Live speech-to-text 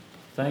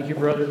Thank you,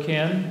 Brother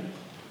Ken.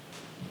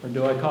 Or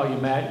do I call you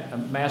Master?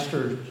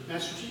 Master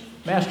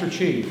Chief. Master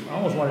Chief. I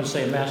almost wanted to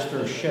say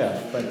Master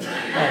Chef, but that's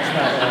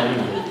not right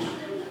either.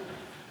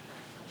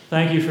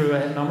 Thank you for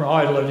that number. Oh,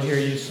 I'd love to hear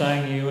you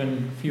sing, you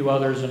and a few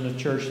others in the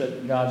church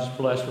that God's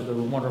blessed with a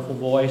wonderful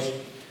voice.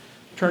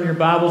 Turn your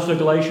Bibles to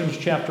Galatians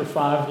chapter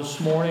 5 this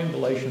morning.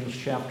 Galatians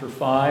chapter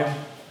 5. A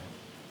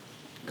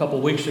couple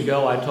weeks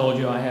ago, I told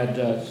you I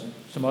had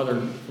some other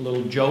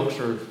little jokes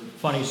or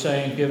funny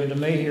sayings given to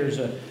me. Here's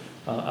a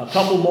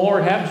couple more.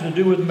 It happens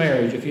to do with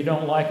marriage. If you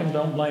don't like them,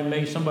 don't blame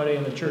me. Somebody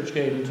in the church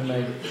gave them to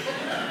me.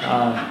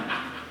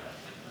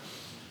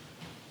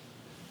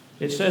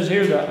 It says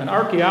here that an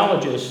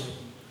archaeologist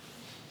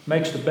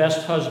makes the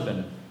best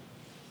husband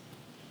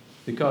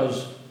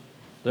because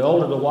the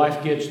older the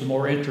wife gets, the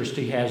more interest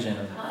he has in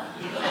her.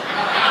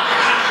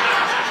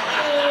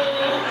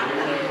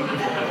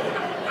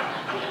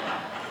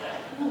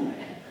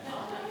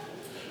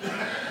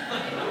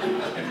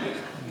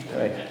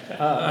 Okay.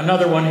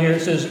 Another one here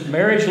says,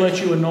 marriage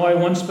lets you annoy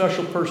one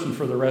special person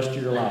for the rest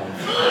of your life.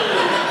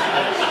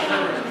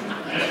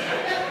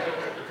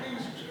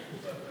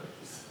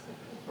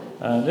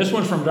 This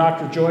one from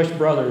Dr. Joyce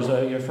Brothers,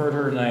 you've heard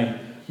her name.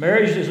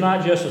 Marriage is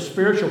not just a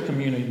spiritual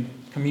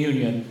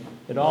communion,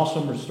 it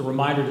also is a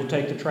reminder to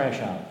take the trash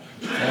out.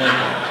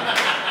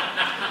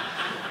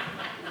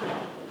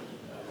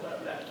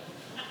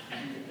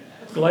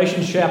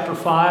 Galatians chapter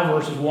 5,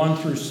 verses 1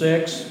 through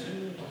 6.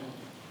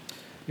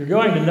 You're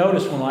going to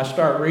notice when I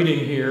start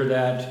reading here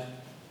that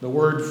the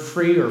word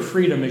free or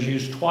freedom is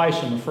used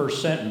twice in the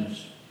first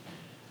sentence.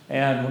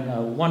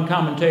 And one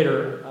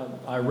commentator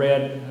I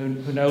read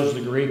who knows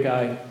the Greek,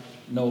 I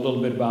know a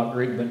little bit about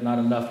Greek, but not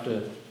enough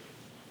to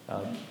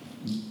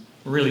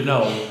really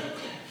know,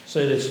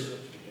 said it's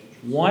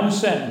one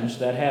sentence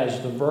that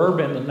has the verb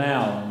and the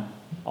noun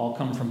all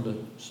come from the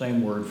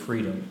same word,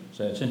 freedom.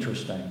 So it's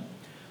interesting.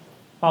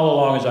 Follow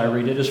along as I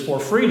read. It is for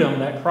freedom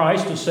that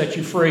Christ has set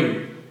you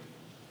free.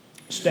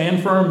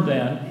 Stand firm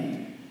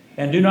then,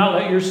 and do not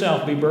let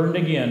yourself be burdened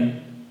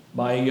again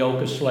by a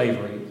yoke of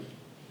slavery.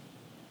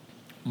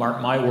 Mark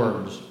my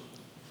words.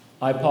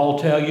 I, Paul,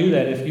 tell you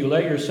that if you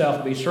let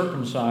yourself be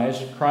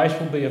circumcised, Christ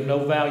will be of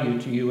no value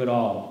to you at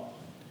all.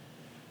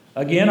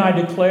 Again, I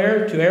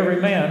declare to every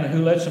man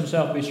who lets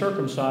himself be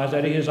circumcised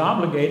that he is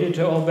obligated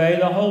to obey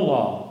the whole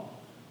law.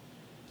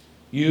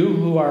 You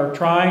who are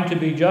trying to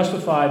be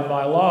justified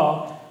by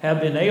law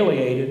have been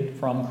alienated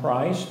from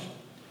Christ.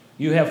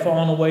 You have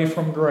fallen away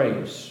from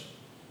grace.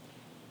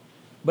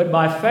 But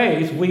by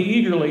faith we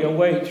eagerly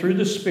await through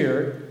the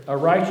Spirit a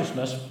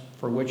righteousness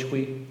for which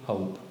we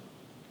hope.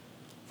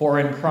 For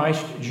in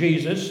Christ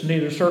Jesus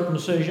neither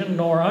circumcision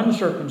nor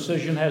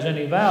uncircumcision has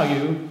any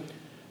value.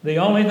 The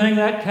only thing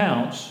that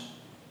counts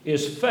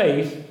is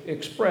faith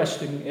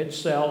expressing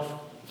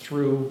itself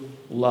through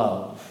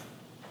love.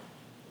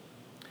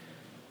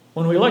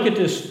 When we look at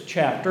this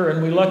chapter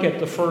and we look at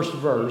the first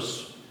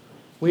verse,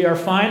 we are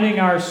finding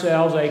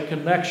ourselves a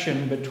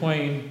connection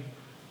between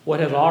what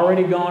has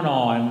already gone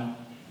on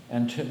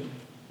and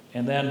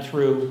then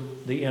through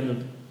the end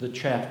of the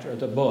chapter,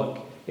 the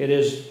book. It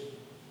is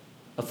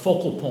a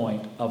focal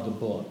point of the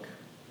book.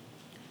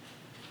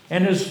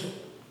 And as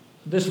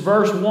this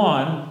verse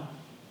 1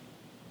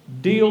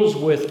 deals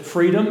with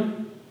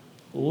freedom,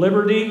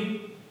 liberty,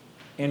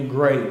 and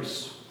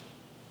grace.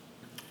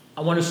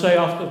 I want to say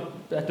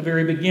at the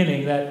very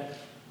beginning that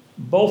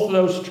both of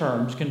those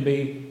terms can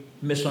be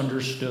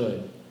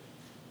misunderstood.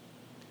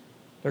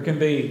 There can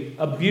be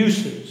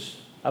abuses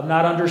of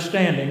not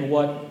understanding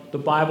what the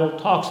Bible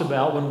talks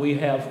about when we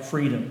have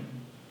freedom.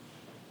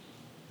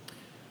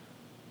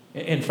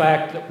 In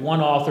fact, one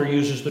author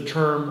uses the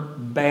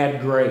term bad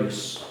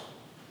grace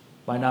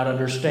by not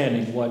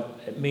understanding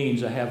what it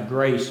means to have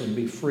grace and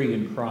be free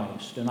in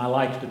Christ. And I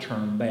like the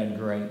term bad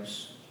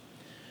grace.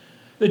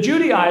 The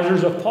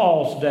Judaizers of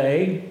Paul's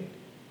day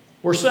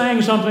were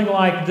saying something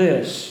like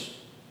this: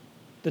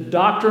 the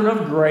doctrine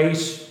of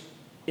grace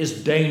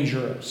is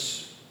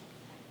dangerous.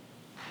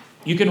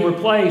 You can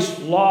replace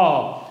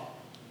law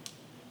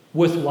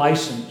with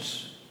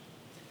license.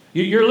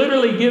 You're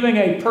literally giving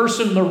a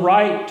person the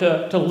right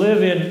to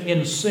live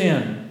in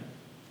sin.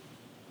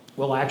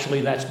 Well,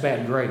 actually, that's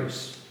bad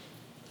grace.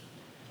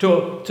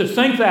 To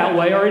think that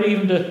way, or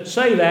even to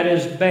say that,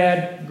 is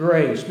bad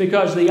grace,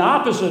 because the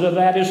opposite of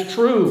that is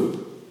true.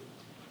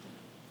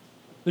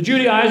 The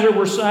Judaizers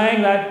were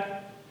saying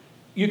that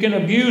you can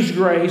abuse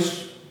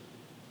grace,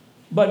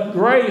 but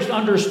grace,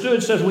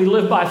 understood, says we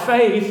live by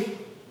faith,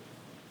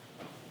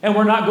 and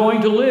we're not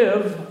going to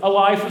live a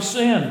life of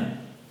sin.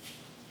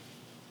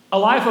 A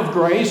life of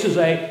grace is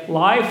a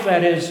life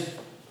that is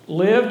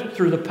lived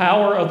through the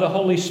power of the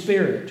Holy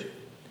Spirit.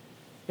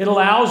 It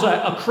allows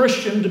a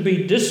Christian to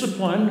be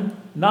disciplined,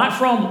 not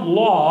from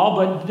law,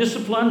 but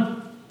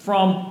disciplined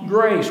from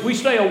grace. We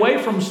stay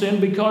away from sin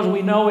because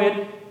we know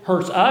it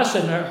hurts us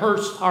and it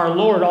hurts our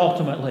Lord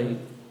ultimately.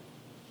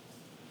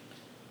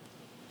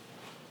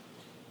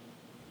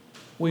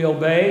 We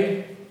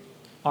obey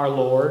our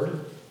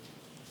Lord.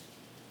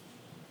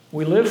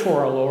 We live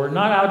for our Lord,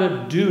 not out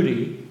of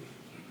duty,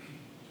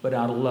 but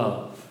out of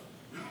love.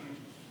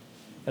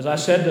 As I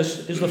said,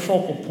 this is the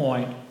focal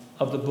point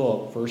of the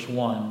book, verse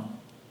 1.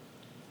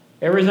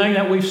 Everything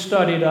that we've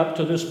studied up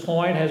to this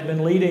point has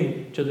been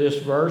leading to this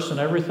verse, and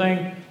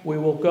everything we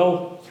will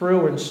go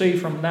through and see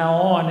from now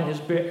on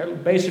is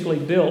basically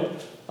built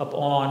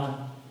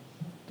upon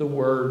the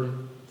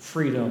word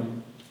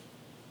freedom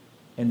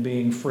and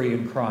being free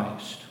in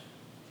Christ.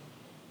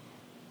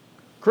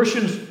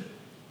 Christians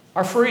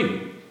are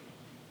free.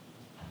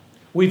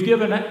 We've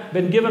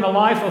been given a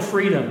life of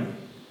freedom.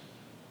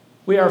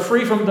 We are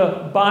free from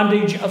the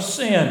bondage of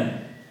sin.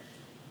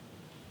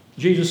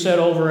 Jesus said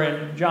over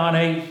in John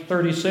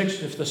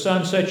 8:36, if the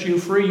Son sets you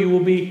free, you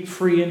will be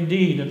free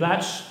indeed. And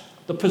that's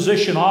the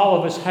position all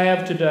of us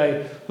have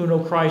today who know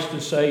Christ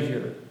as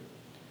Savior.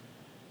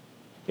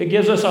 It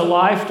gives us a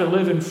life to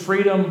live in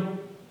freedom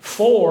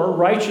for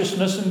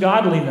righteousness and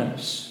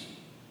godliness,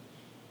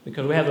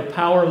 because we have the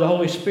power of the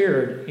Holy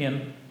Spirit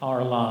in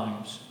our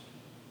lives.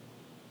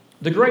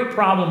 The great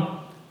problem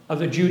of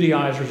the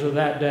Judaizers of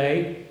that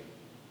day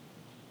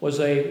was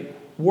a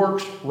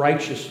works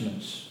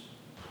righteousness.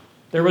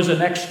 There was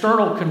an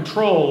external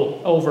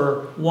control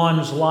over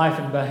one's life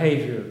and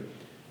behavior.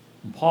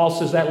 And Paul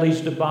says that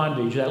leads to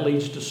bondage, that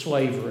leads to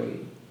slavery.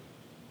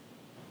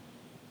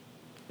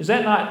 Is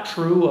that not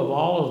true of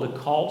all of the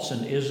cults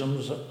and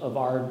isms of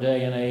our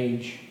day and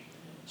age?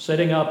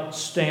 Setting up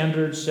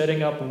standards,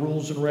 setting up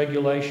rules and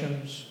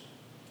regulations.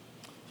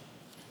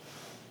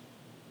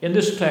 In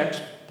this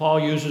text, Paul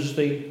uses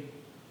the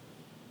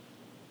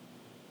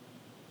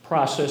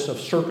process of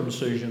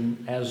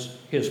circumcision as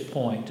his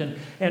point.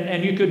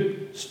 And you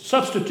could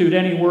substitute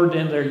any word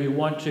in there you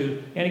want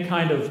to, any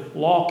kind of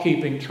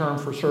law-keeping term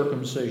for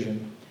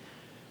circumcision.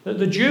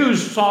 The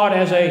Jews saw it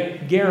as a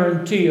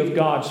guarantee of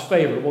God's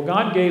favor. Well,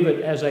 God gave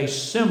it as a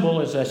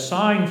symbol, as a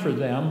sign for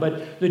them,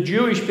 but the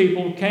Jewish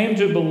people came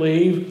to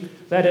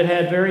believe that it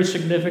had very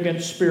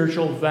significant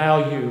spiritual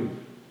value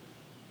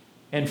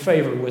and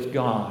favor with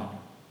God.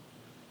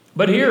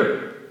 But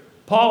here,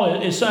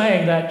 Paul is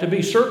saying that to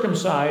be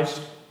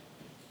circumcised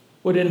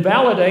would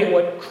invalidate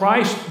what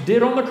Christ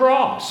did on the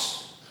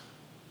cross.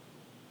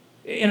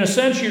 In a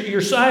sense,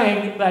 you're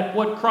saying that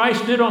what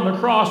Christ did on the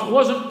cross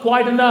wasn't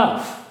quite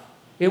enough.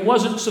 It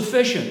wasn't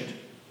sufficient.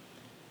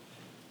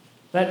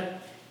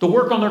 That the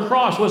work on the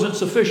cross wasn't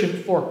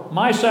sufficient for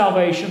my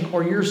salvation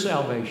or your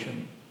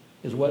salvation,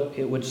 is what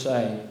it would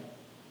say.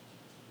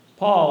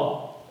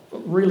 Paul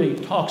really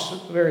talks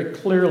very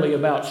clearly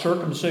about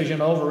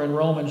circumcision over in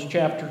Romans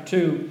chapter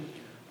 2,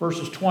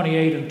 verses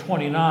 28 and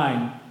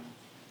 29.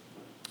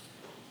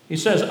 He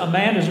says, a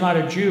man is not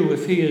a Jew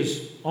if he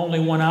is only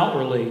one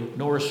outwardly,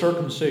 nor is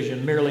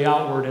circumcision merely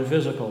outward and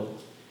physical.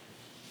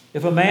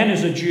 If a man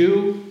is a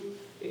Jew,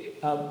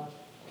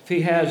 if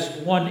he has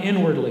one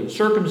inwardly,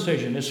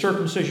 circumcision is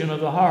circumcision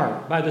of the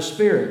heart, by the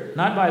Spirit,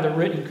 not by the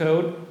written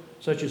code,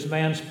 such as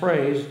man's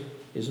praise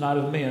is not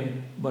of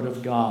men, but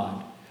of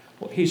God.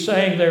 He's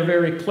saying there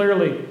very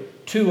clearly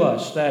to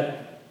us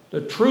that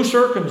the true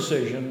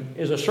circumcision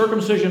is a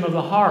circumcision of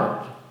the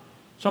heart,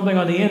 something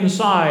on the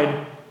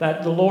inside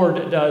that the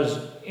Lord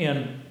does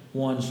in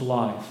one's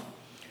life.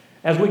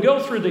 As we go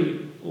through the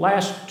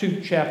last two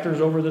chapters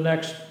over the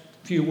next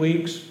few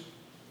weeks,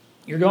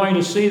 you're going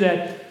to see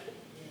that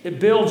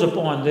it builds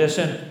upon this.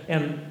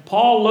 And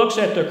Paul looks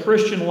at the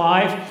Christian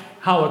life,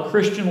 how a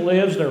Christian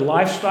lives, their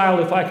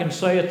lifestyle, if I can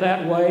say it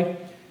that way.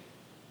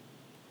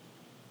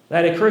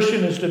 That a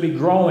Christian is to be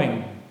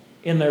growing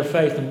in their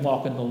faith and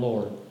walk in the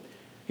Lord.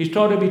 He's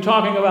going to be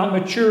talking about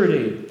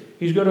maturity.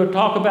 He's going to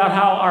talk about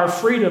how our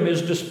freedom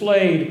is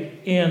displayed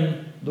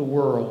in the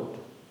world.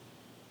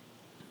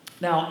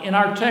 Now, in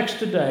our text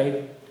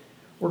today,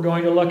 we're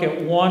going to look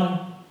at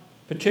one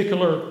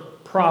particular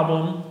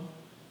problem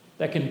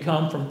that can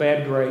come from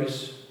bad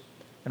grace,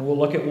 and we'll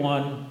look at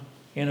one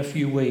in a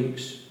few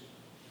weeks.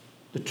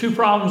 The two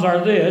problems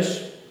are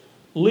this: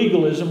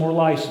 legalism or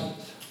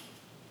license.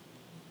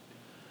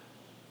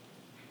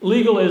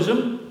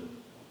 Legalism,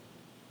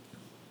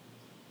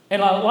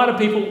 and a lot of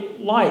people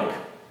like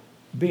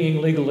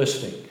being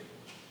legalistic.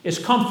 It's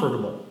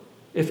comfortable.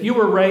 If you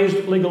were raised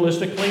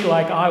legalistically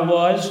like I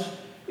was,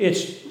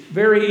 it's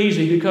very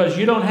easy because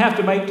you don't have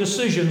to make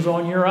decisions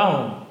on your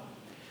own.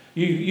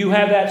 You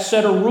have that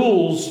set of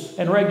rules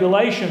and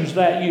regulations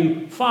that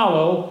you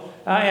follow,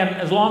 and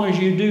as long as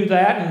you do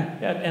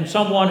that, and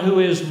someone who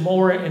is in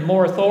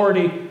more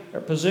authority or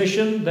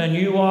position than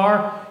you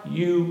are,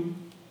 you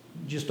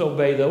just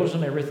obey those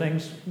and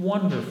everything's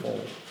wonderful.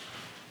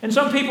 And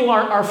some people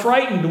are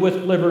frightened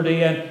with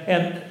liberty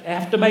and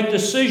have to make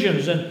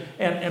decisions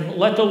and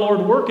let the Lord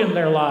work in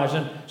their lives.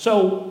 And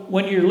so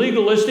when you're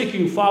legalistic,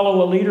 you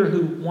follow a leader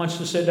who wants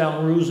to set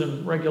down rules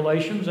and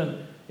regulations,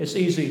 and it's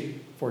easy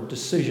for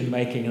decision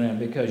making then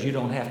because you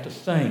don't have to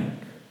think.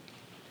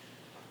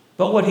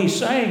 But what he's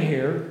saying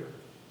here,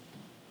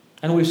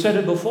 and we've said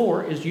it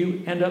before, is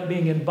you end up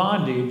being in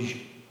bondage.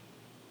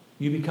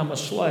 You become a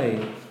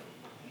slave.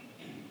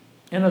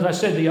 And as I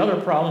said, the other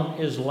problem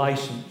is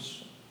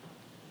license.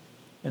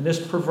 And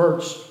this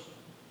perverts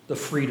the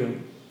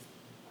freedom.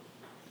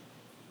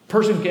 A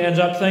person ends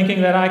up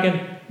thinking that I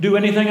can do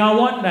anything I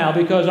want now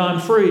because I'm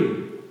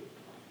free.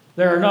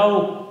 There are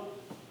no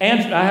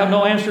answers. I have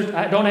no answer.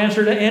 I don't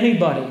answer to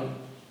anybody.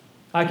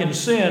 I can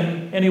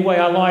sin any way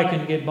I like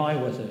and get by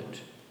with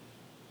it.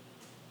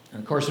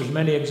 And of course, there's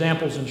many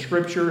examples in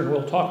Scripture, and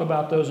we'll talk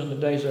about those in the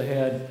days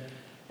ahead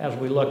as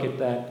we look at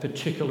that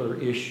particular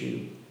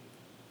issue.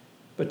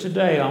 But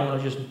today, I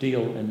want to just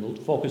deal and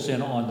focus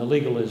in on the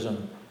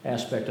legalism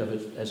aspect of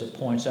it as it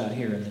points out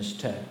here in this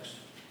text.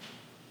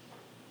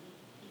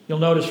 You'll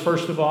notice,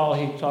 first of all,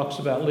 he talks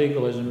about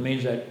legalism. It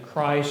means that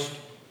Christ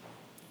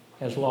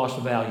has lost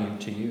value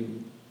to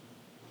you.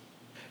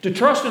 To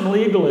trust in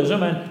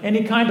legalism and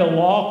any kind of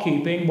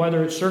law-keeping,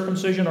 whether it's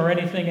circumcision or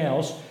anything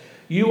else,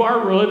 you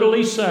are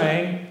literally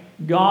saying,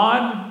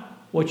 God,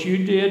 what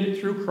you did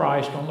through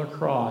Christ on the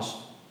cross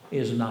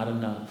is not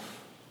enough.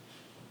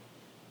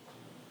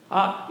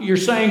 You're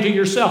saying to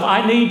yourself,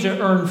 I need to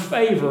earn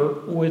favor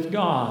with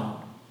God.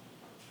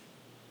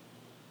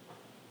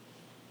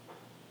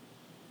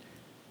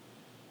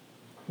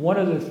 One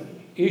of the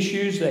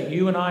issues that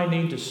you and I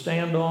need to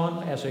stand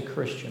on as a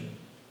Christian,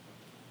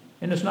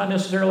 and it's not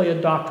necessarily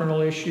a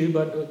doctrinal issue,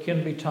 but it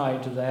can be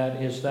tied to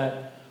that, is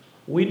that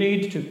we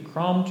need to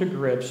come to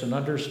grips and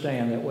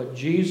understand that what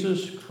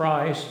Jesus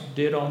Christ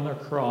did on the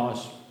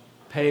cross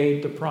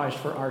paid the price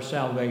for our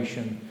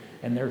salvation,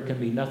 and there can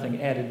be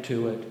nothing added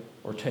to it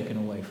or taken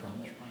away from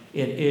it.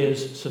 It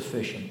is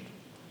sufficient.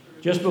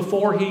 Just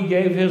before he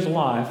gave his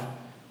life,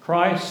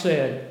 Christ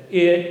said,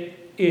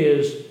 it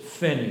is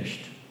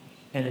finished,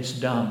 and it's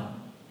done.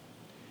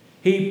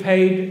 He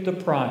paid the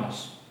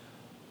price.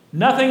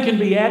 Nothing can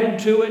be added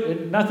to it,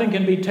 and nothing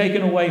can be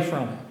taken away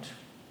from it.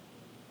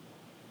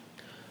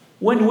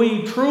 When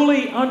we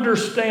truly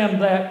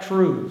understand that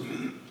truth,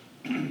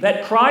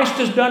 that Christ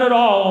has done it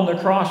all on the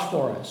cross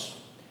for us,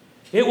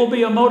 it will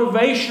be a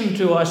motivation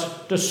to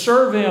us to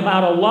serve him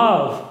out of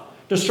love,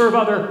 to serve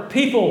other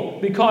people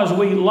because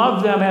we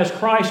love them as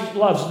Christ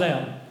loves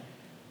them.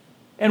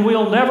 And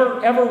we'll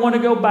never, ever want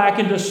to go back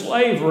into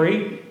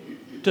slavery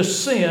to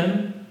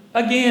sin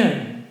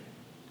again.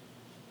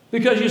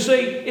 Because you see,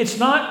 it's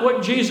not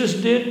what Jesus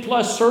did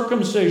plus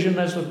circumcision,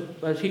 as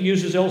he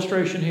uses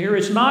illustration here.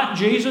 It's not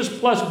Jesus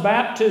plus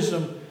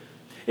baptism.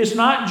 It's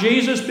not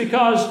Jesus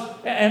because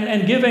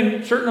and giving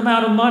a certain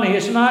amount of money.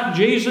 It's not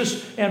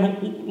Jesus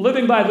and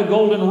living by the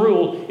golden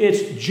rule.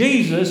 It's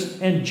Jesus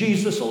and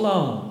Jesus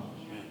alone.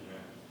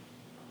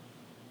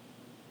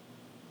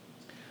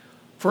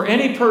 For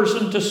any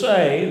person to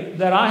say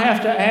that I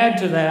have to add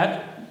to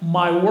that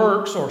my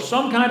works or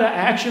some kind of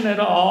action at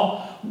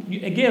all,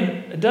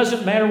 again, it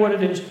doesn't matter what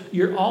it is.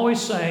 You're always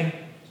saying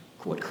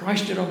what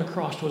Christ did on the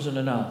cross wasn't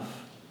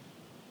enough.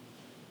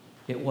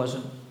 It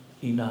wasn't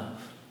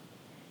enough.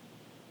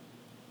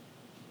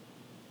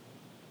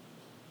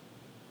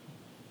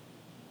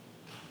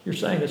 You're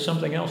saying that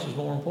something else is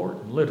more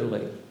important,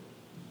 literally.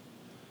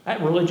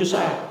 That religious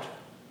act.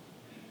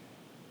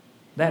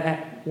 That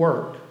act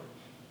worked.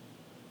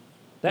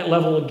 That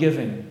level of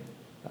giving.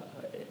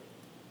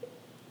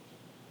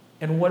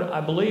 And what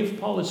I believe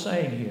Paul is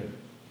saying here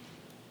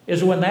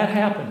is when that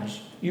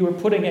happens, you are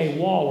putting a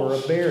wall or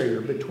a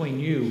barrier between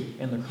you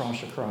and the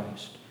cross of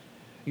Christ.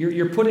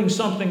 You're putting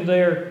something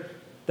there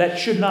that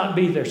should not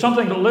be there.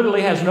 Something that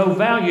literally has no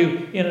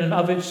value in and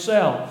of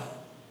itself.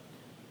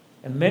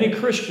 And many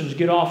Christians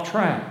get off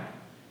track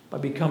by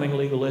becoming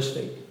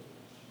legalistic.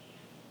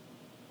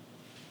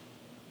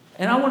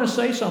 And I want to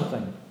say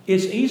something.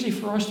 It's easy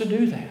for us to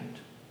do that.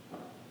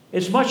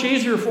 It's much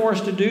easier for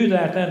us to do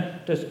that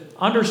than to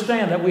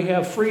understand that we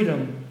have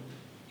freedom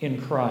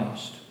in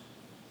Christ.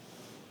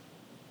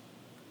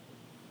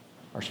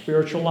 Our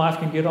spiritual life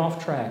can get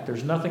off track.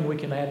 There's nothing we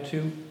can add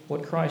to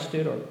what Christ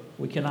did, or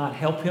we cannot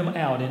help him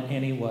out in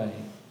any way.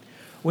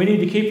 We need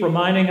to keep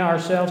reminding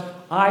ourselves,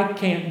 I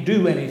can't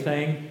do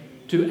anything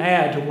to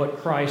add to what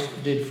Christ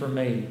did for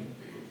me.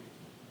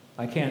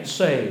 I can't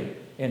say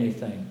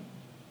anything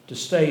to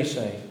stay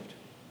saved.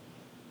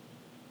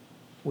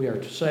 We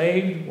are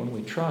saved when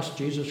we trust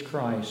Jesus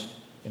Christ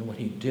and what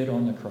he did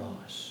on the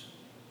cross.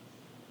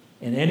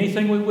 And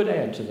anything we would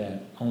add to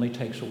that only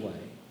takes away.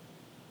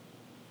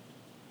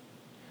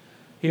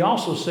 He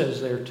also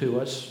says there to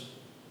us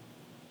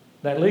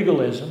that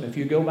legalism, if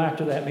you go back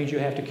to that, means you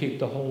have to keep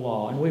the whole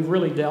law. And we've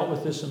really dealt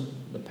with this in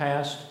the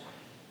past,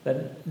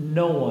 that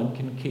no one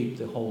can keep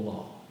the whole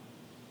law.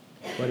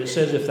 But it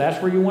says if that's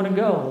where you want to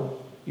go,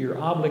 you're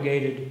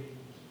obligated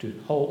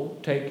to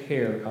take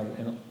care of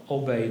and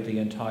obey the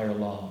entire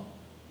law.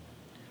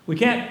 We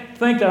can't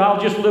think that I'll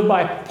just live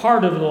by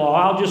part of the law.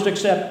 I'll just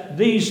accept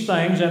these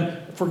things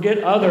and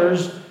forget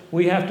others.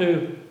 We have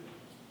to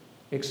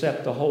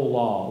accept the whole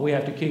law. We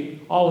have to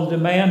keep all the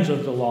demands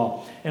of the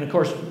law. And of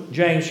course,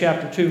 James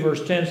chapter 2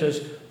 verse 10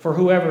 says, for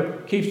whoever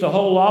keeps the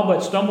whole law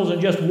but stumbles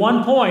in just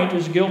one point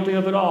is guilty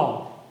of it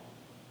all.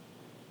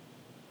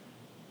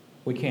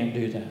 We can't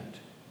do that.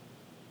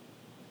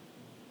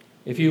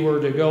 If you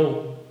were to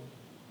go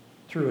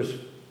through a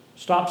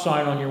stop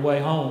sign on your way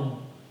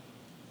home,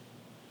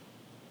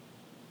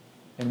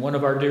 and one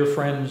of our dear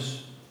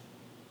friends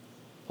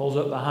pulls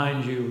up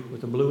behind you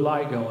with a blue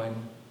light going,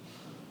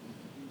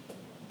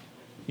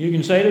 You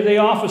can say to the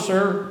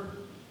officer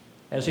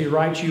as he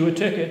writes you a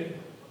ticket,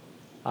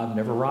 "I've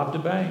never robbed a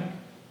bank."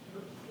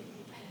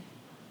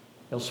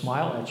 He'll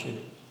smile at you.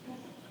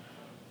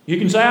 You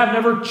can say, "I've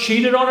never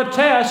cheated on a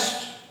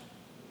test."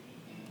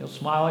 He'll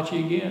smile at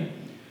you again.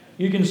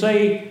 You can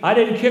say, "I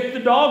didn't kick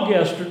the dog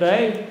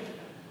yesterday."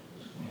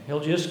 He'll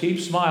just keep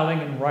smiling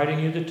and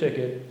writing you the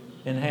ticket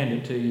and hand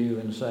it to you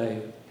and say,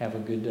 "Have a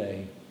good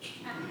day."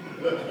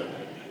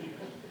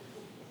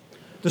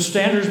 The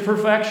standard's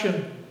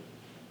perfection.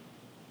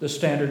 The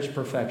standard's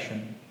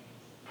perfection.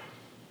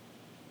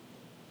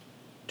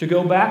 To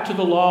go back to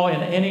the law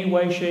in any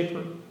way, shape,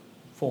 or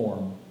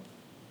form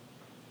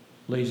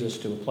leads us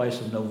to a place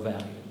of no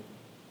value.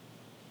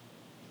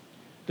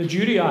 The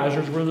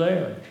Judaizers were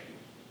there.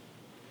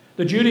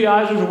 The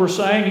Judaizers were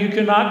saying you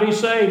cannot be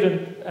saved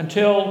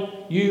until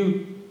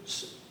you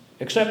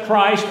accept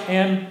Christ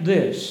and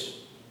this.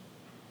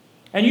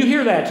 And you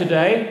hear that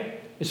today.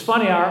 It's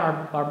funny,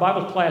 our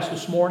Bible class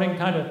this morning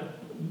kind of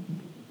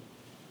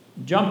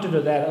jumped into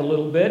that a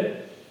little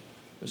bit.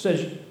 It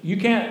says you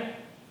can't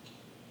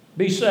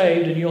be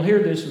saved, and you'll hear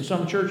this in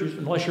some churches,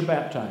 unless you're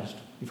baptized.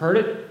 You've heard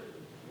it?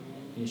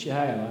 Yes, you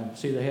have. I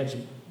see the heads.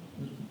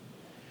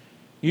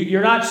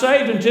 You're not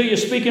saved until you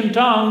speak in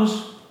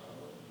tongues.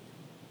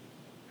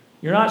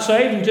 You're not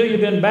saved until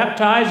you've been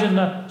baptized in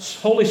the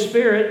Holy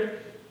Spirit.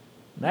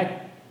 Now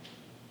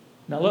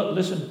look,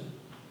 listen.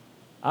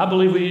 I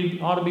believe we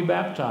ought to be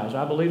baptized.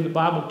 I believe the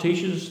Bible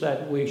teaches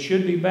that we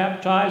should be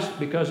baptized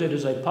because it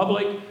is a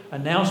public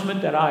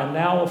announcement that I am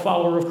now a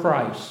follower of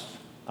Christ.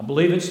 I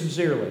believe it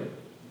sincerely.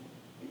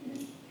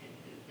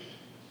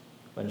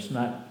 But it's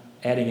not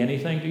adding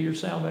anything to your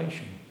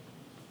salvation.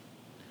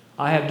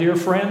 I have dear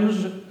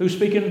friends who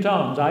speak in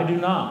tongues. I do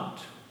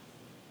not.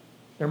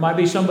 There might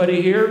be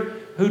somebody here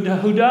who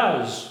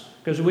does,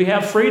 because we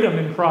have freedom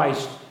in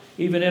Christ,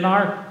 even in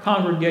our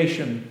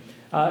congregation.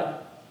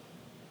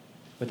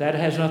 But that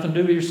has nothing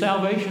to do with your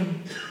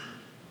salvation.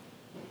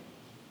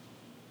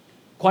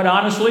 Quite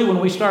honestly, when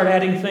we start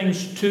adding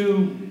things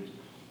to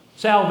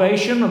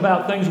salvation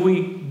about things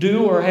we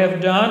do or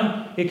have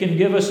done, it can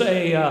give us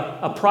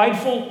a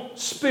prideful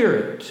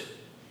spirit.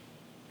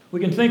 We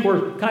can think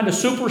we're kind of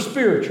super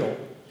spiritual.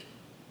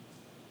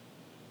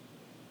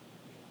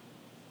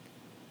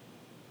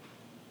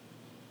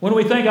 When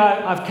we think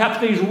I've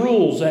kept these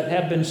rules that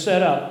have been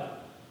set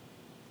up,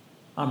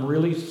 I'm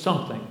really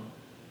something.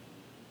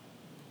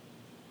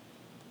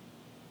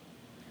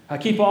 I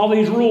keep all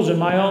these rules in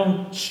my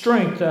own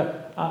strength.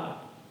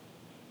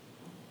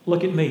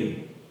 Look at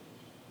me.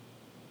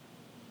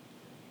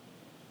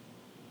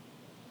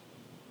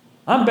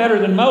 I'm better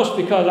than most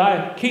because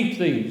I keep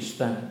these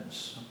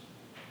things.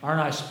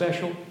 Aren't I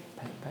special?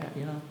 Pat,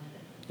 you know?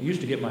 I used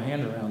to get my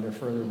hand around there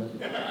further, but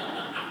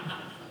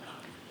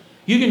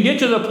you can get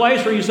to the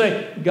place where you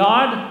say,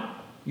 God,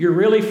 you're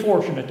really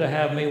fortunate to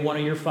have me one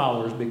of your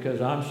followers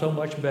because I'm so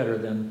much better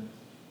than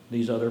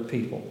these other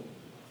people.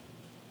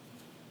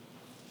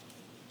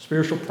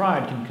 Spiritual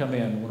pride can come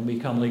in when we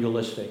become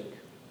legalistic.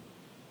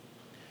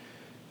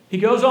 He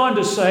goes on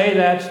to say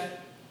that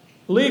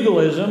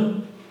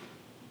legalism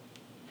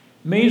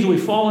means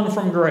we've fallen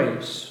from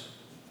grace.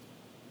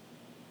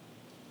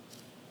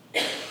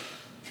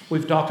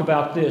 We've talked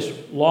about this.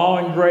 Law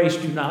and grace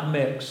do not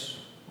mix.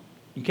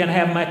 You can't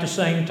have them at the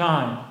same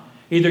time.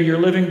 Either you're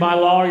living by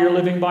law or you're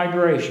living by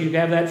grace. You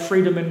have that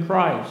freedom in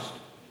Christ.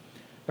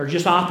 They're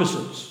just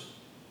opposites.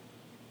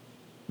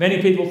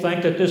 Many people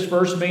think that this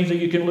verse means that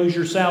you can lose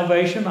your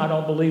salvation. I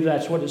don't believe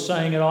that's what it's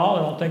saying at all.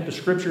 I don't think the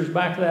Scriptures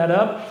back that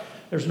up.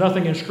 There's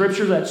nothing in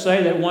Scripture that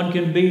say that one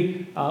can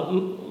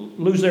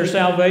lose their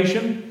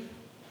salvation.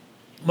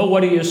 But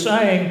what he is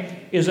saying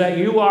is that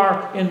you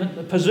are in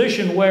a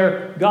position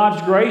where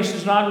God's grace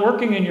is not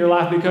working in your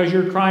life because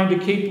you're trying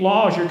to keep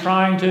laws. You're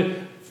trying to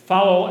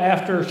follow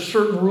after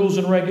certain rules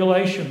and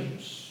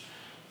regulations.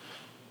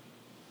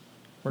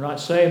 We're not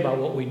saved by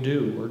what we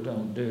do or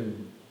don't do.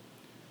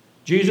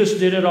 Jesus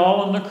did it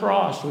all on the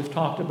cross. We've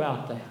talked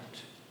about that.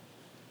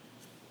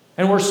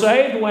 And we're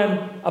saved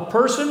when a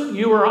person,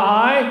 you or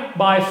I,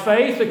 by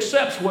faith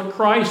accepts what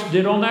Christ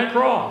did on that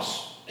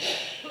cross.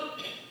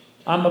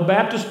 I'm a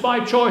Baptist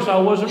by choice. I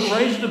wasn't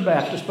raised a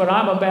Baptist, but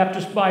I'm a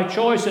Baptist by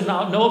choice. And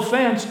no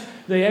offense,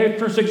 the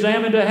entrance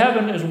exam into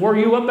heaven is, were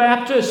you a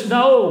Baptist?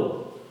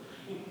 No.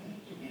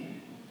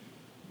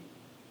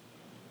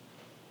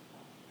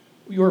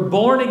 You were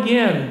born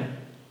again.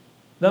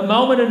 The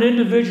moment an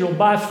individual,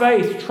 by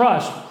faith,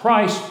 trusts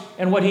Christ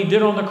and what He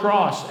did on the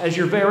cross as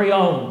your very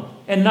own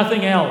and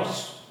nothing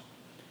else.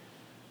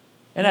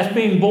 And that's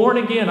being born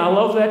again. I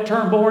love that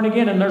term, born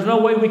again, and there's no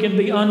way we can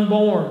be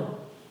unborn.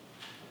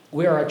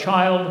 We are a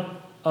child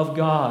of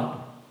God.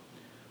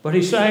 But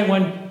he's saying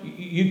when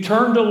you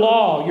turn to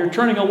law, you're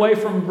turning away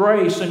from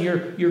grace, and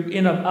you're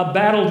in a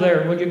battle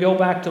there when you go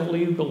back to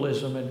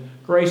legalism, and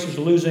grace is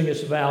losing its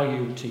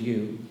value to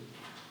you.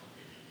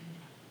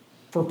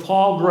 For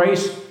Paul,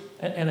 grace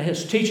and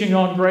his teaching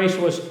on grace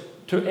was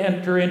to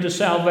enter into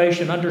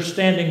salvation,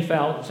 understanding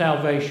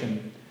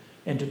salvation,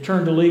 and to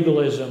turn to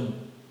legalism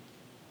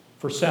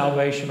for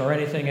salvation or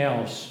anything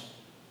else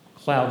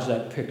clouds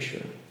that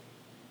picture.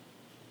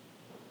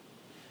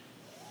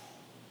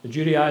 The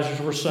Judaizers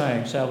were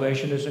saying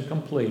salvation isn't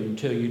complete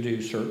until you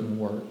do certain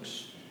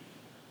works.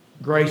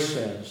 Grace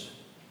says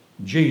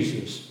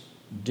Jesus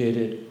did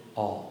it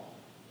all.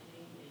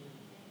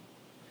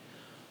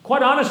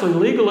 Quite honestly,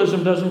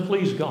 legalism doesn't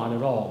please God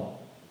at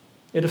all.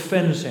 It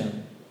offends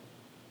Him.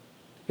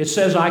 It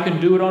says I can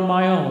do it on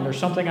my own. There's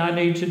something I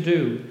need to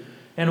do.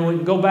 And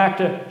we go back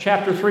to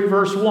chapter 3,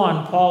 verse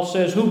 1. Paul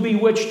says, who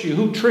bewitched you?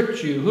 Who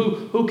tricked you?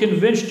 Who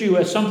convinced you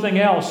as something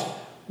else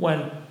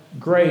when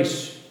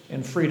grace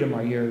and freedom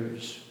are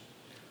yours?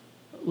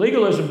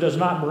 Legalism does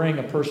not bring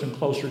a person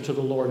closer to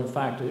the Lord. In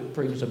fact, it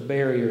brings a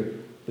barrier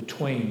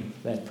between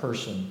that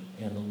person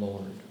and the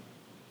Lord.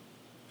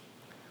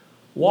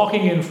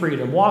 Walking in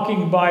freedom,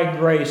 walking by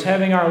grace,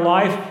 having our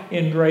life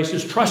in grace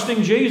is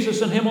trusting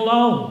Jesus and Him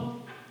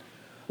alone.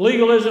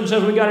 Legalism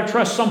says we've got to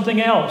trust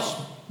something else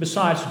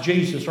besides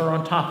Jesus or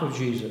on top of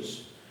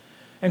Jesus.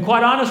 And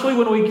quite honestly,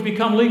 when we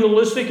become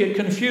legalistic, it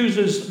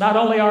confuses not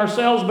only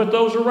ourselves but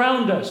those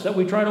around us that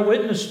we try to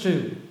witness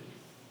to.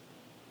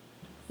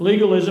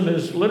 Legalism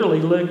is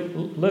literally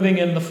living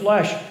in the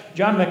flesh.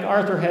 John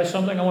MacArthur has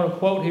something I want to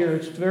quote here.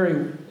 It's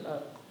very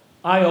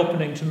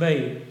eye-opening to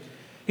me.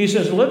 He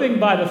says, living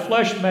by the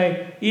flesh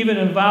may even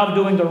involve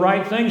doing the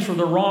right things for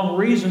the wrong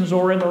reasons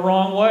or in the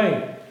wrong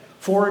way.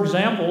 For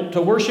example,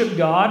 to worship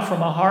God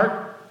from a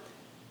heart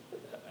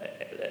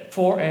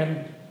for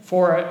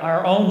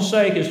our own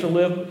sake is to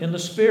live in the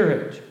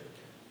Spirit.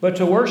 But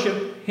to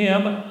worship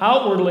Him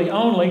outwardly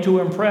only to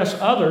impress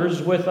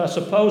others with a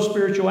supposed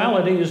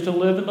spirituality is to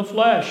live in the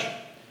flesh.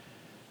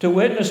 To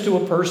witness to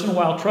a person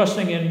while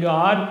trusting in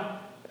God,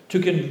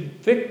 to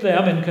convict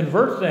them and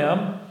convert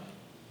them,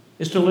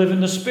 is to live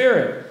in the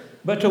Spirit.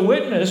 But to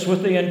witness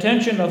with the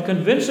intention of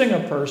convincing a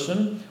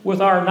person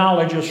with our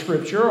knowledge of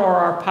Scripture or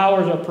our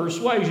powers of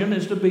persuasion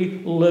is to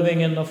be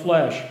living in the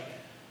flesh.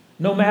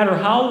 No matter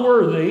how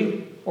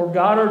worthy or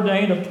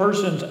God-ordained a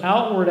person's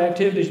outward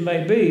activities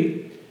may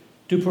be,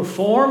 to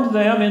perform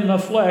them in the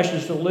flesh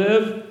is to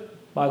live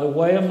by the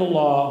way of the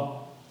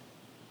law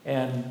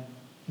and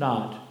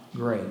not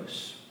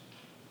grace.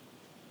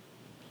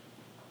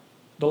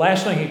 The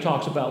last thing he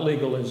talks about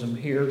legalism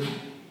here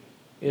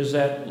is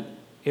that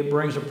it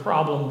brings a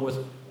problem with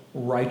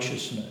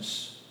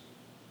righteousness.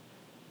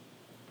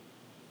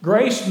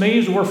 Grace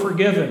means we're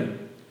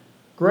forgiven.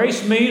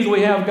 Grace means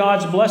we have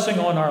God's blessing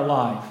on our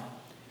life.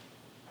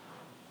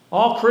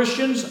 All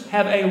Christians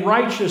have a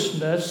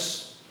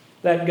righteousness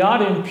that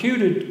God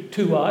imputed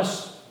to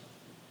us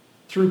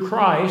through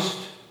Christ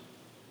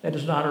that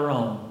is not our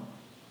own.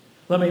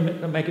 Let me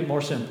make it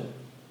more simple.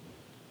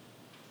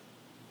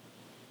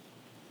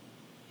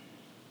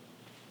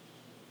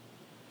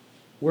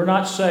 We're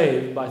not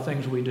saved by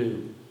things we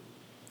do.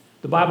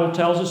 The Bible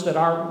tells us that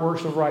our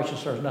works of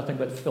righteousness are nothing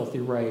but filthy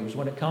rags.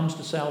 When it comes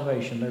to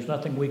salvation, there's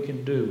nothing we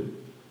can do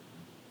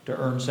to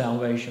earn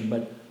salvation.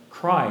 But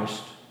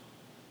Christ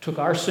took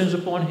our sins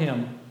upon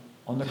Him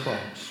on the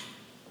cross,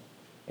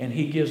 and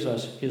He gives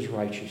us His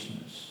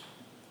righteousness.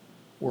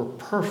 We're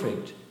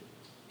perfect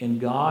in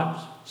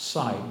God's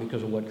sight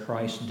because of what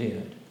Christ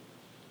did.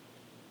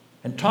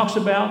 And talks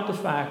about the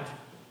fact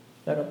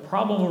that a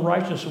problem of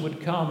righteousness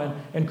would come.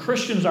 And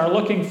Christians are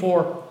looking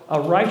for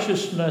a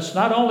righteousness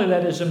not only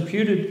that is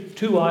imputed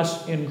to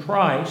us in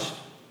Christ,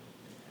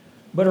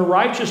 but a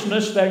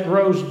righteousness that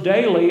grows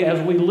daily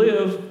as we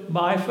live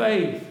by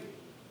faith.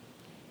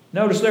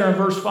 Notice there in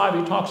verse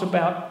 5 he talks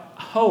about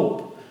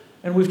hope.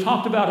 And we've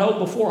talked about hope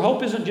before.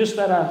 Hope isn't just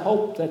that I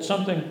hope that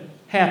something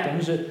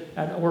happens.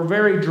 We're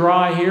very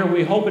dry here.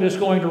 We hope it is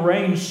going to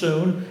rain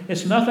soon.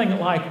 It's nothing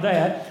like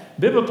that.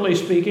 Biblically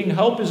speaking,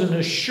 hope is an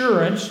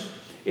assurance.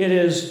 It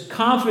is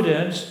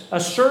confidence, a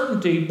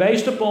certainty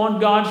based upon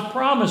God's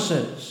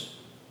promises.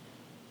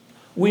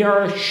 We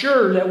are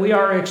assured that we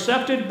are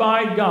accepted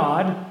by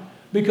God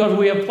because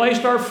we have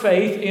placed our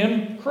faith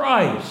in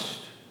Christ.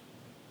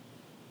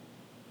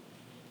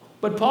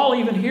 But Paul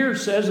even here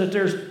says that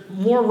there's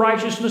more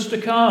righteousness to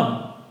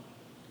come.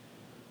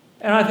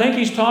 And I think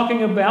he's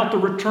talking about the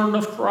return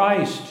of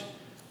Christ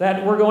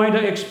that we're going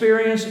to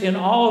experience in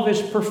all of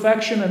His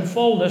perfection and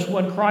fullness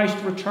when Christ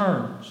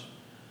returns.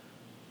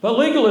 But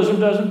legalism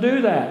doesn't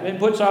do that. It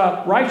puts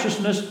a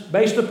righteousness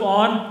based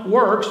upon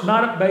works,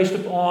 not based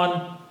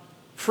upon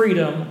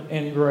freedom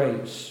and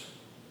grace.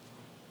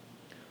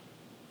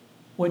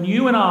 When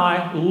you and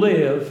I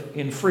live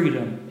in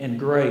freedom and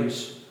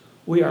grace,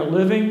 we are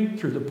living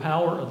through the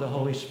power of the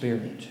Holy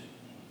Spirit.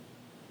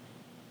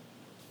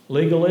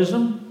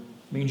 Legalism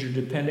means you're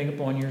depending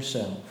upon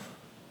yourself.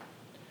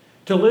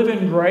 To live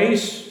in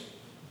grace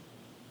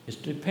is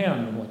to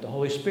depend on what the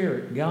Holy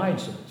Spirit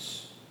guides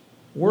us,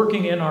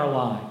 working in our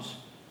lives,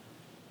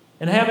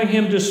 and having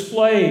Him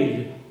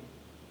displayed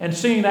and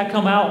seeing that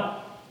come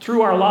out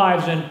through our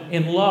lives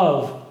in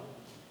love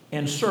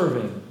and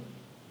serving.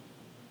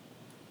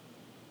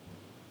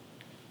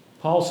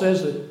 Paul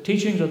says that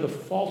teachings of the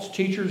false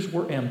teachers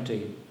were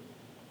empty.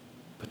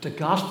 But the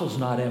gospel's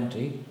not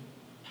empty.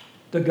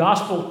 The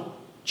gospel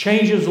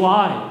changes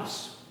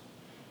lives.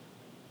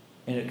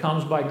 And it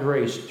comes by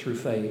grace through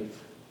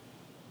faith.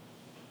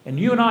 And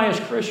you and I as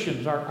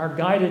Christians are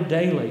guided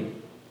daily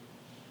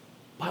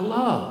by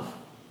love,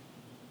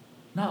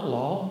 not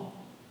law,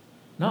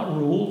 not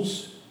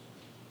rules.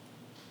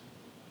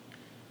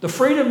 The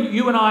freedom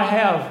you and I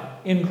have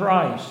in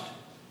Christ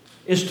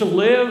is to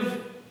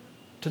live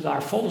to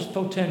our fullest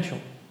potential,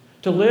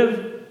 to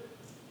live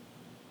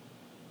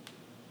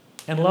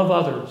and love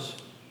others,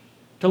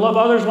 to love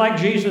others like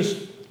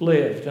Jesus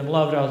lived and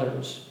loved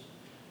others,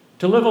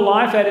 to live a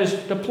life that is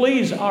to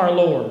please our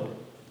Lord.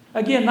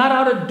 Again, not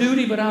out of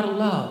duty, but out of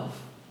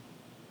love.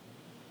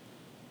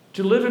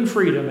 To live in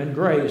freedom and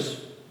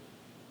grace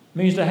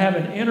means to have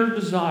an inner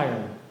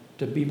desire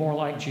to be more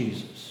like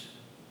Jesus,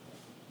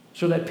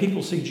 so that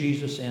people see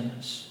Jesus in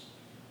us.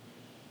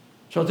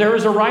 So there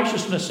is a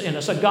righteousness in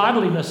us, a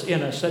godliness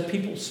in us that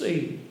people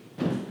see.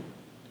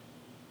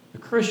 The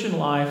Christian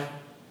life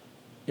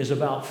is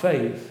about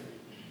faith,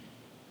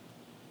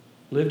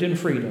 lived in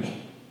freedom,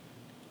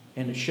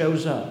 and it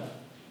shows up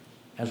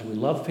as we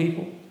love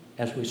people,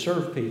 as we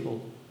serve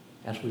people,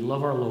 as we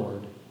love our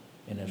Lord,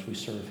 and as we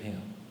serve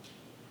Him.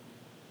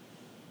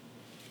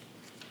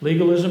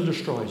 Legalism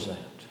destroys that.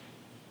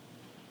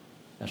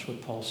 That's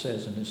what Paul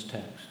says in this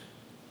text.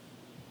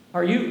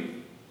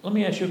 Let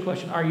me ask you a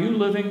question. Are you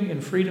living in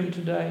freedom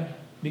today?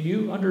 Do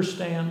you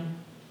understand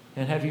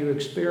and have you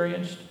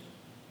experienced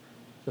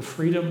the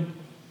freedom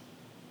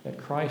that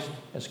Christ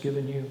has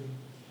given you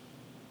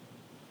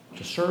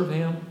to serve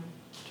Him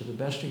to the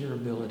best of your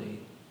ability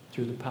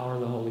through the power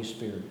of the Holy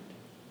Spirit?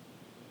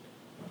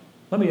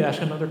 Let me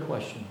ask another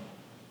question.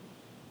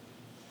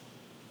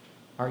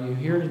 Are you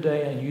here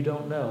today and you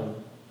don't know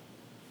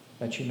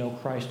that you know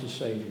Christ as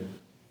Savior?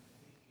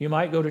 You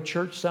might go to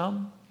church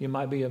some. You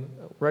might be a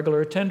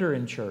regular attender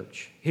in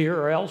church, here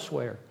or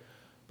elsewhere.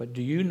 But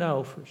do you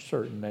know for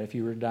certain that if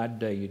you were to die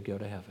today, you'd go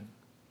to heaven?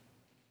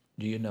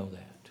 Do you know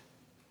that?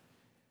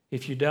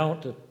 If you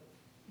don't,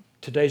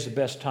 today's the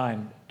best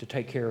time to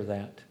take care of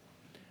that.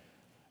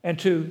 And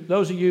to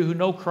those of you who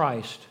know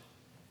Christ,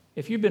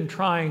 if you've been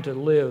trying to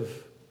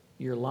live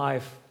your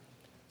life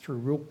through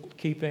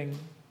rule-keeping,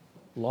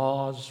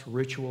 laws,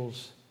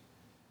 rituals,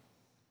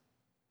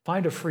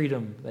 find a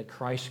freedom that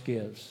Christ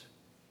gives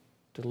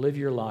to live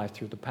your life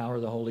through the power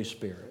of the Holy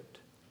Spirit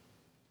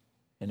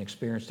and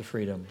experience the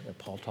freedom that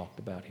Paul talked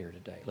about here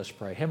today. Let's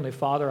pray. Heavenly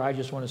Father, I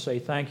just want to say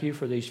thank you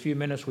for these few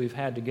minutes we've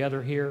had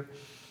together here.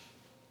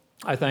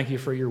 I thank you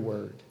for your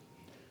word.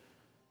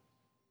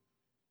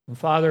 And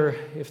Father,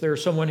 if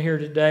there's someone here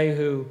today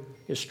who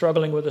is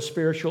struggling with a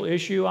spiritual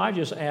issue, I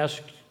just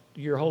ask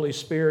your Holy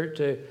Spirit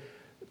to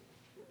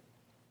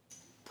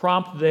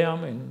prompt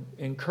them and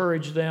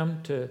encourage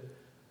them to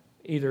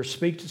either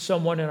speak to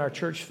someone in our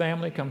church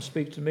family, come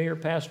speak to me or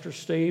Pastor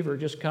Steve, or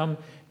just come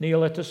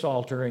kneel at this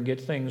altar and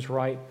get things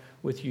right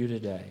with you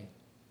today.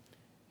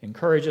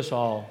 Encourage us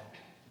all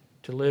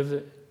to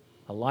live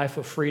a life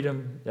of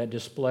freedom that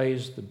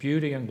displays the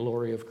beauty and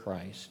glory of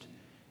Christ.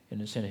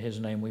 And it's in His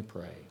name we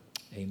pray.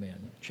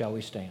 Amen. Shall we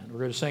stand? We're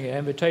going to sing an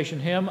invitation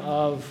hymn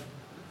of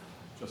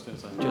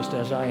Just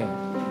As I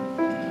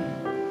Am.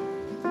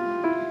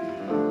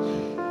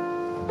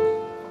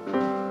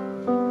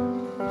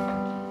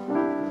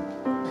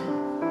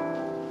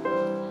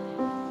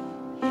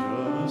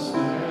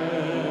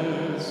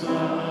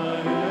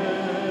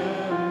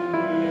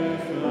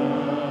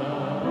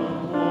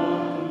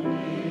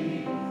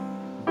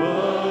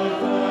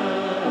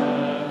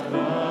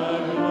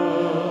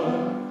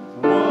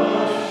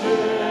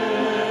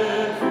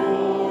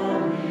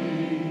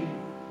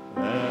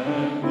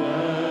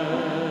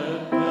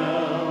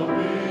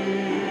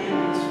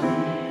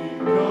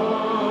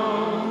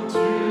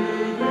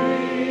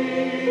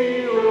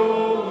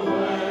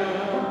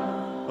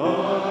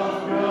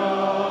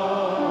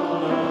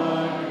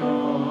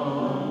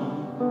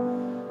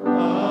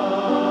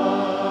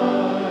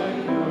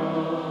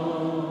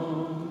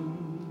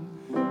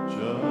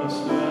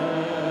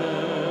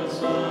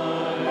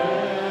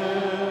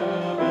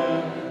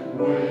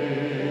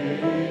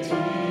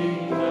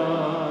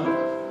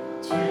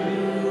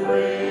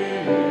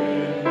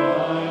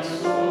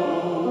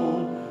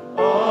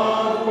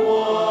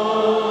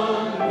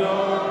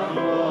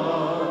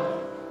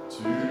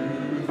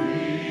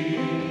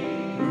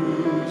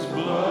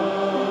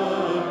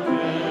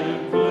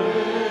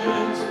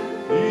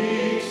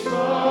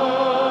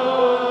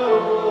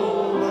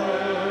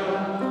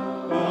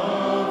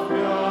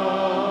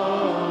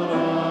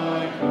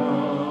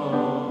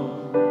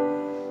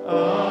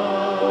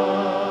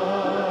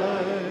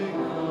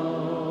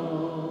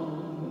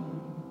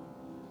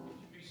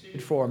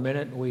 For a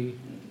minute.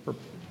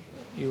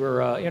 You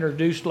were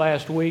introduced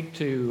last week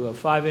to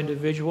 5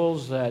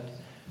 individuals that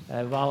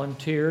have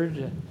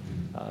volunteered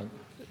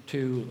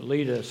to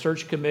lead a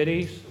search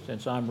committee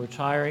since I'm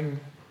retiring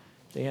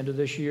at the end of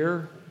this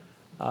year.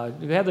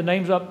 You have the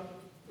names up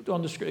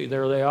on the screen.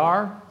 There they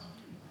are.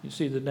 You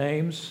see the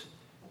names.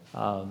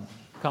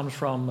 Comes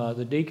from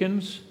the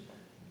deacons.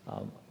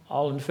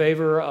 All in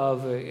favor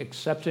of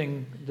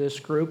accepting this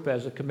group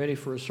as a committee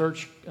for a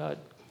search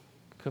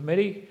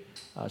committee,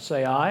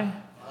 say aye.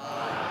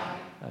 Aye.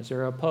 Is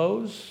there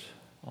opposed?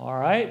 All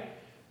right.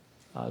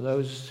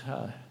 Those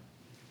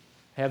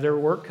have their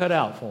work cut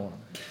out for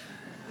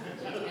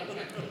them.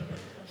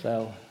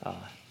 So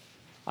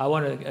I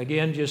want to,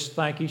 again, just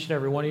thank each and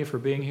every one of you for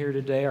being here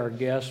today. Our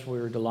guests,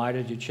 we're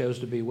delighted you chose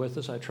to be with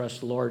us. I trust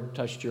the Lord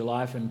touched your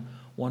life in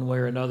one way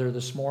or another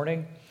this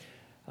morning.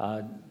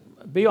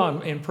 Be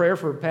in prayer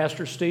for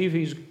Pastor Steve.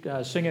 He's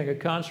singing a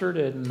concert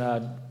in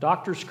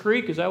Doctors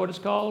Creek. Is that what it's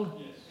called?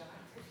 Yes.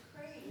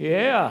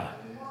 Yeah.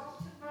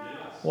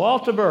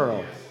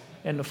 Walterboro.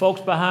 And the folks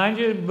behind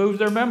you moved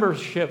their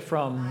membership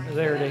from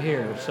there to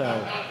here.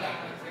 So,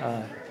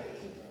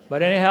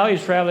 but anyhow,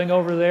 he's traveling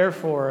over there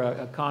for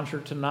a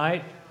concert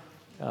tonight.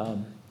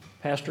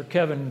 Pastor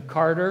Kevin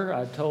Carter,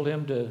 I told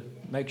him to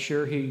make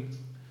sure he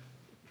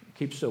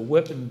keeps a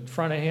whip in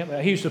front of him.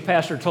 He used to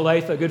pastor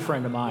Talitha, a good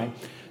friend of mine.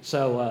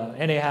 So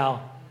anyhow,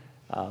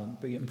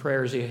 be in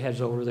prayer as he heads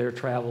over there,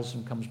 travels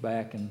and comes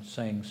back and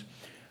sings.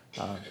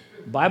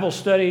 Bible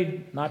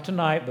study, not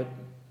tonight, but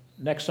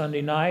next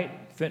Sunday night,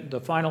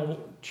 the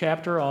final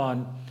chapter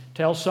on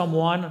Tell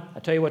Someone. I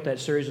tell you what, that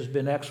series has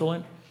been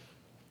excellent.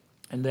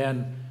 And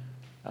then,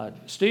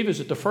 Steve, is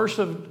it the 1st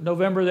of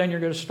November then you're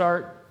going to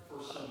start?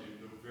 First Sunday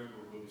of November,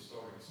 we'll be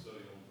starting a study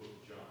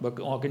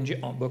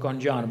on Book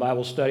on John, a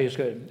Bible study is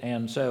good.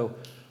 And so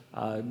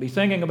be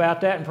thinking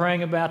about that and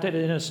praying about it.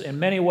 In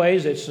many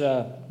ways, it's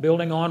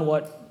building on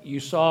what you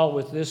saw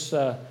with this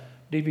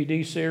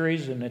DVD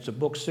series, and it's a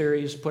book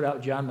series put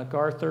out John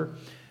MacArthur.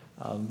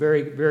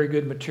 Very, very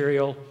good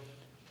material.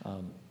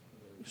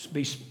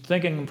 Be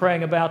thinking and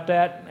praying about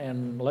that,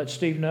 and let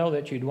Steve know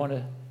that you'd want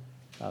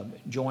to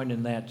join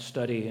in that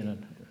study in the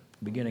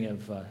beginning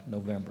of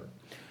November.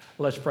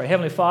 Let's pray.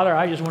 Heavenly Father,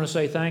 I just want to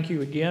say thank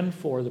you again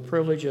for the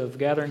privilege of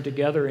gathering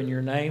together in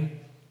your name.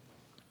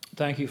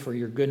 Thank you for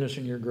your goodness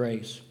and your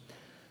grace.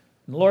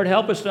 And Lord,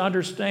 help us to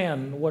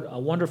understand what a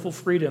wonderful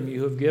freedom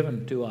you have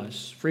given to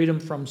us. Freedom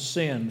from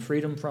sin,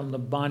 freedom from the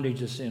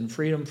bondage of sin,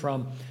 freedom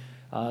from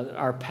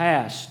our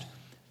past.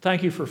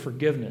 Thank you for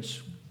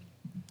forgiveness.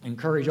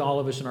 Encourage all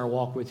of us in our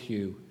walk with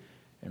you.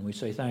 And we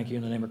say thank you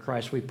in the name of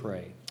Christ we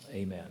pray.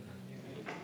 Amen.